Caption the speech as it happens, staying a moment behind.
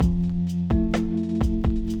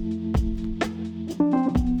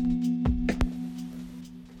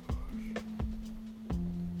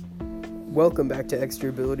Welcome back to Extra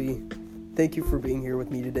Ability. Thank you for being here with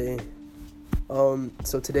me today.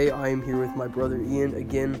 So today I am here with my brother Ian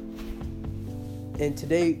again. And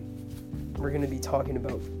today we're going to be talking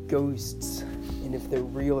about ghosts and if they're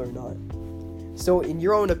real or not. So in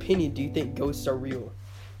your own opinion, do you think ghosts are real?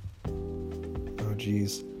 Oh,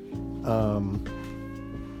 geez.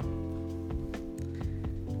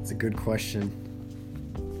 It's a good question.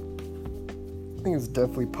 I think it's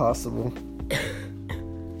definitely possible.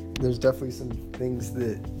 There's definitely some things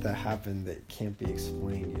that happen that can't be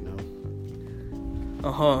explained, you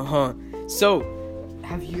know? So,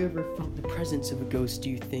 have you ever felt the presence of a ghost,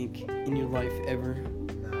 do you think, in your life ever?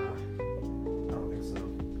 Nah, I don't think so.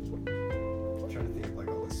 I'm trying to think of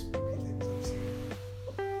all the spooky things I've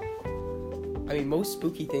seen. I mean, most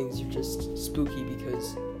spooky things are just spooky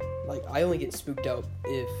because, I only get spooked out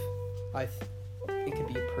if it could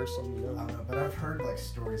be a person, you know? I don't know, but I've heard,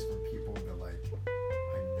 stories from people that,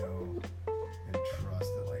 I know and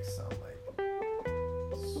trust that, sound,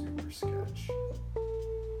 super sketch.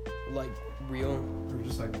 Real? Or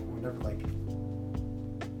just, whenever,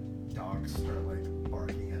 dogs start,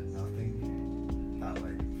 barking at nothing, that,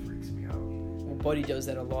 freaks me out. Well, Buddy does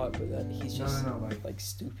that a lot, but he's just, No,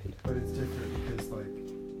 stupid. But it's different because,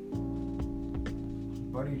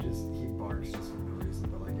 Buddy he barks just for no reason,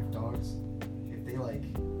 but, if dogs, if they, if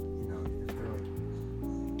they're,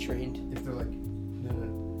 trained? If they're,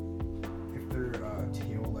 if their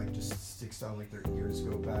tail, just sticks out, their ears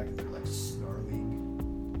go back and they're, snarling.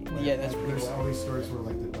 Yeah, that's pretty There's wild. all these stories where,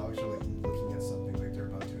 the dogs are, looking at something, they're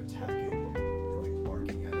about to attack it, and,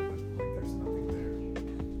 barking at it, but, there's nothing there.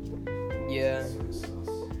 Yeah. It's sort of sus.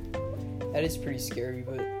 That is pretty scary,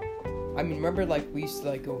 but, I mean, remember, we used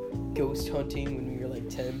to, go ghost hunting when we were,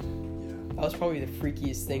 10? Yeah. That was probably the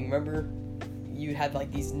freakiest thing. Remember, you had,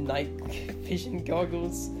 these night vision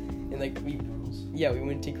goggles, and, we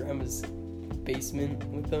went to Grandma's basement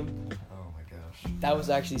with them. Oh my gosh. That was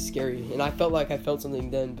actually scary, and I felt like I felt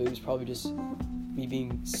something then, but it was probably just me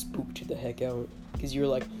being spooked the heck out. Because you were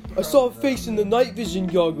like, I saw a face in the night vision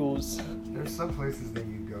goggles. There's some places that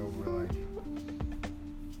you go where,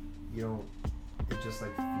 you don't, it just,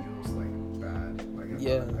 feels, bad.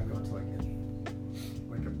 Yeah. I've gone to,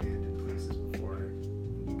 abandoned places before,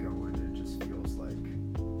 you go in and it just feels, different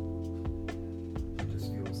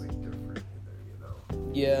in there, you know?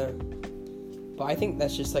 Yeah. But I think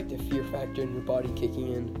that's just, the fear factor in your body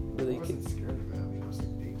kicking in. Really. I wasn't scared of it. I mean, it was,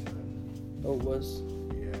 daytime. Oh, it was?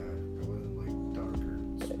 Yeah, it wasn't, darker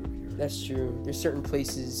and spookier. That's true. There's certain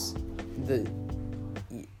places that,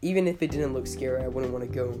 even if it didn't look scary, I wouldn't want to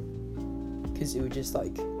go. Because it would just,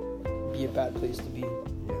 be a bad place to be. Yeah,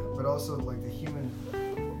 but also, the human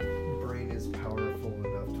brain is powerful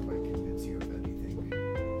enough to, convince you of anything.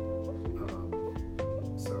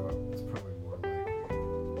 So it's probably more likely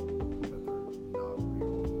that they're not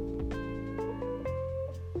real.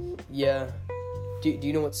 Yeah. Do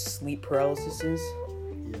you know what sleep paralysis is?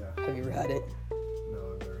 Yeah. Have you ever had it? No,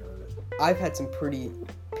 I've never had it. I've had some pretty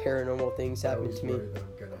paranormal things happen to me. I'm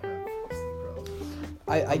gonna have sleep paralysis.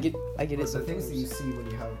 I get But it the sometimes. things that you see when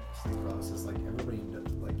you have sleep paralysis, everybody you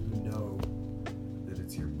know that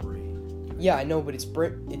it's your brain. Yeah, I know, but it's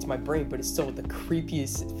my brain, but it's still the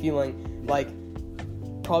creepiest feeling.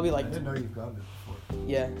 Probably I didn't know you've gotten it before.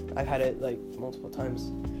 yeah, I've had it multiple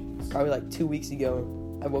times. Probably 2 weeks ago,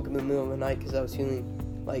 I woke up in the middle of the night because I was feeling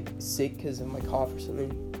sick because of my cough or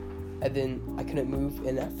something, and then I couldn't move,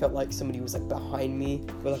 and I felt like somebody was behind me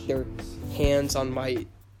with their hands on my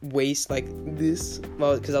waist this,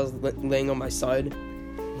 because I was laying on my side.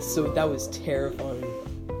 So that was terrifying.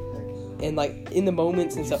 And in the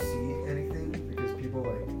moment, Did since you see anything? Because people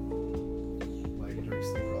during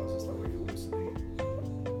sleep paralysis that hallucinate.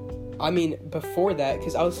 I mean, before that,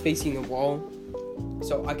 because I was facing the wall,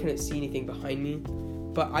 so I couldn't see anything behind me.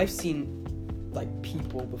 But I've seen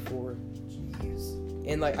people before, Jeez.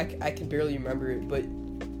 and I can barely remember it, but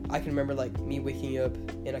I can remember me waking up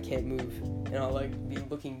and I can't move, and I'll be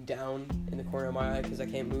looking down in the corner of my eye because I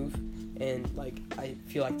can't move, and I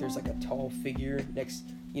feel there's a tall figure next,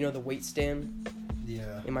 the weight stand.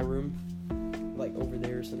 Yeah. In my room, over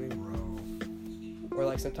there or something. Bro.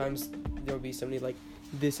 Or sometimes there'll be somebody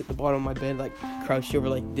this at the bottom of my bed, crouched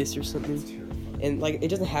over this or something. That's terrifying. And it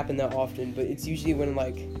doesn't happen that often, but it's usually when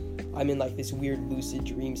I'm in this weird lucid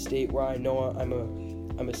dream state where I know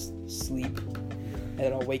I'm asleep, and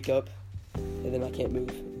then I'll wake up, and then I can't move.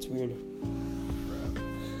 It's weird. Crap.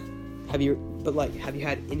 Have you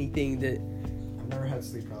had anything that I've never had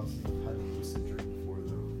sleep paralysis. I've had lucid dream before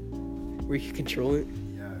though. where you could control it?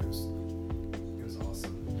 Yeah, it was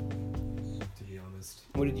awesome. To be honest.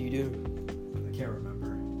 What did you do? I can't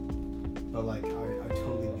remember. But I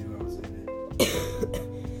totally knew I was in it.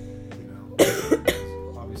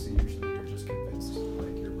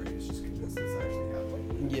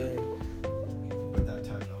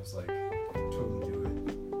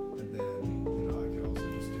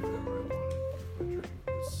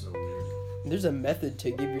 There's a method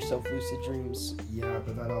to give yourself lucid dreams. Yeah,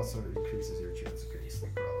 but that also increases your chance of getting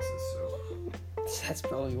sleep paralysis, so That's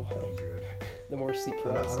probably why. I'm good. The more sleep I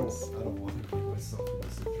paralysis. don't want to give myself a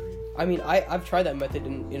lucid dream. I mean, I've tried that method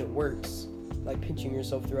and it works. Like pinching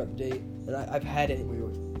yourself throughout the day. And I've had it. Wait,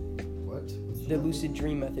 what? What's The lucid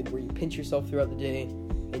dream method where you pinch yourself throughout the day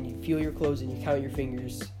and you feel your clothes and you count your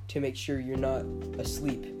fingers to make sure you're not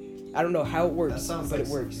asleep. I don't know how it works, That sounds but like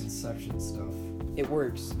it works. some Inception stuff. It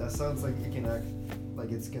works. That sounds like it can act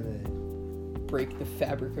like it's gonna. Break the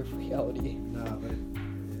fabric of reality. Nah, but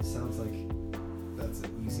it sounds like that's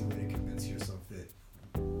an easy way to convince yourself that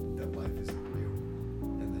life isn't real,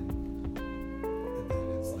 and then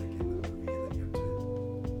it's like in the movie, and then you have to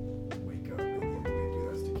wake up, and the only way to do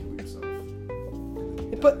that is to kill yourself. And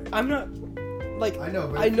then you But die. I'm not like I know,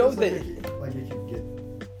 but I it know feels that like it can get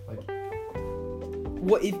like.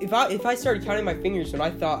 what if I started counting my fingers when I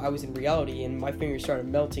thought I was in reality and my fingers started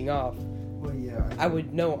melting off, Well, yeah. I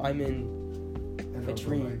would know I'm in I know, a but,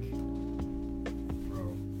 dream. like,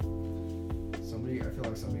 bro, I feel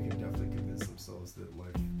like somebody can definitely convince themselves that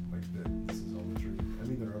that this is all a dream. I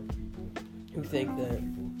mean, there are people Who think there are that.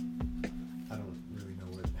 people. I don't really know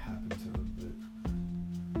what happened to them, but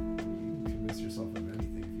you can convince yourself of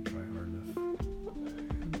anything if you try hard enough.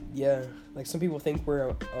 Yeah, like some people think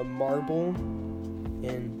we're a marble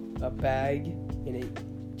in a bag in a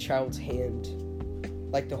child's hand.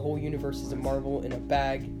 Like the whole universe is a marble in a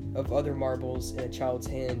bag of other marbles in a child's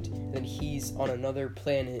hand, and then he's on another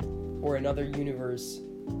planet or another universe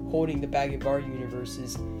holding the bag of our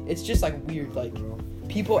universes. It's just like weird, like Bro,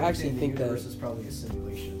 people if actually anything, think the universe that. is probably a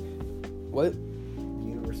simulation. What? The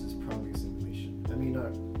universe is probably a simulation. I mean,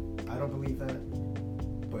 I don't believe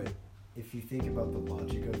that, but if you think about the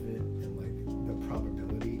logic of it and like the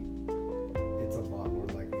probability, it's a lot more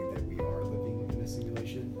likely that we are living in a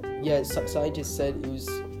simulation. Yeah, scientists said it was.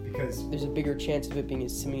 Because There's a bigger chance of it being a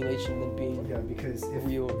simulation than being. yeah, because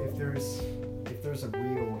Real. if there's a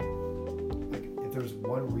real, like if there's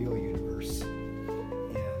one real universe and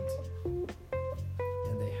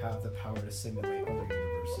they have the power to simulate other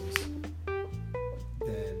universes,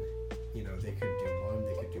 then they could do one,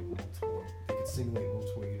 they could do multiple, they could simulate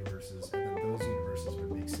multiple universes, and then those universes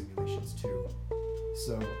would make simulations too.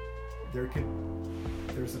 So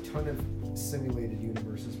there's a ton of simulated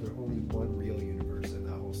universes, but only one real universe in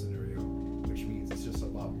that whole scenario, which means it's just a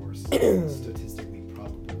lot more statistically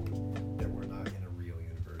probable that we're not in a real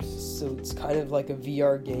universe. So it's kind of like a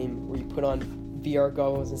VR game where you put on VR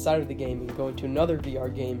goggles inside of the game and go into another VR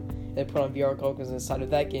game, and then put on VR goggles inside of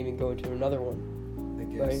that game and go into another one. I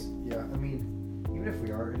guess. Right. Yeah, I mean, even if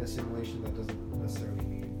we are in a simulation, that doesn't necessarily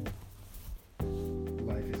mean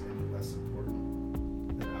life is any less important.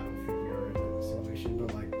 And I don't think we are in a simulation,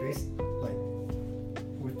 but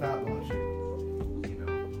with that logic,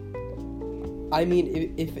 I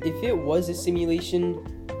mean, if it was a simulation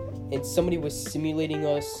and somebody was simulating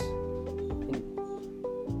us,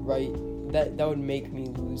 right, that would make me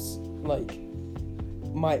lose like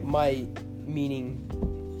my meaning,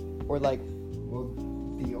 or like. well,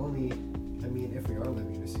 if we are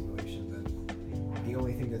living in a simulation, then the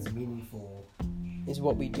only thing that's meaningful Is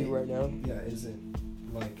what we do right now. yeah, isn't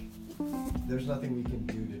like there's nothing we can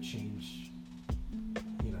do to change.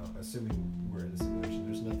 Assuming we're in a simulation,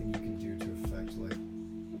 there's nothing you can do to affect like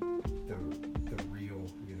the real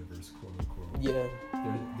universe, quote unquote. Yeah.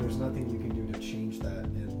 There's nothing you can do to change that,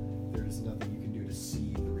 and there's nothing you can do to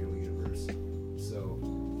see the real universe. So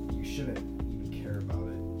you shouldn't even care about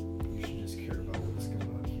it. You should just care about what's going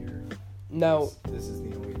on here. Now. This is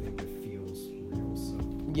the only thing that feels real. So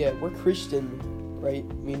Yeah, we're Christian, right?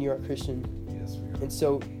 Me and you are Christian. yes, we are. And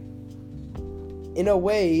so, in a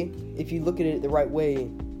way, if you look at it the right way,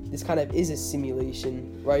 this kind of is a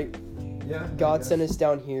simulation, right? Yeah. God sent us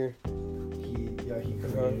down here He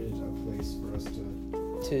created a place for us to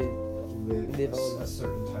to live on. a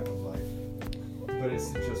certain type of life. But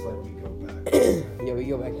it's just like we go back. yeah, we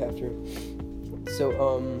go back after. So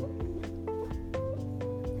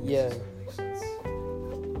yeah. This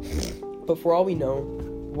doesn't make sense. But for all we know,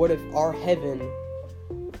 what if our heaven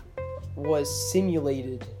was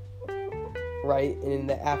simulated, right? And in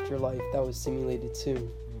the afterlife, that was simulated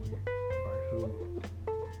too By who?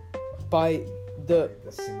 by the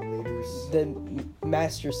The simulators. the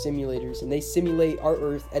master simulators, and they simulate our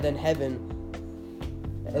earth and then heaven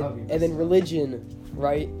and then religion,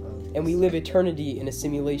 right? And we live eternity in a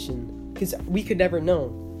simulation because we could never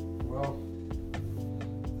know. Well,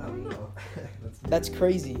 I don't know. That's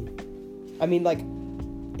crazy. I mean, like,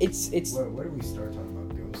 it's Where do we start talking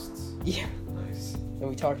about ghosts? yeah. Nice. And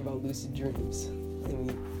we talked about lucid dreams, and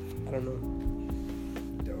I don't know.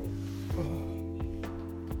 Dope.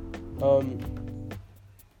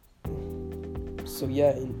 So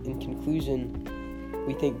yeah, in conclusion,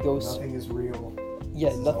 we think ghosts. Nothing is real. Yeah,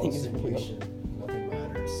 This nothing all is real. simulation. Nothing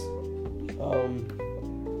matters.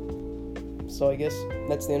 So I guess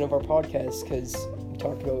that's the end of our podcast because we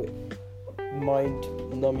talked about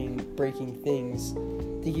mind-numbing, breaking things.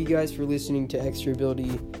 Thank you guys for listening to Extra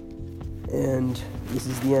Ability, and this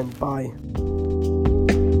is the end. Bye.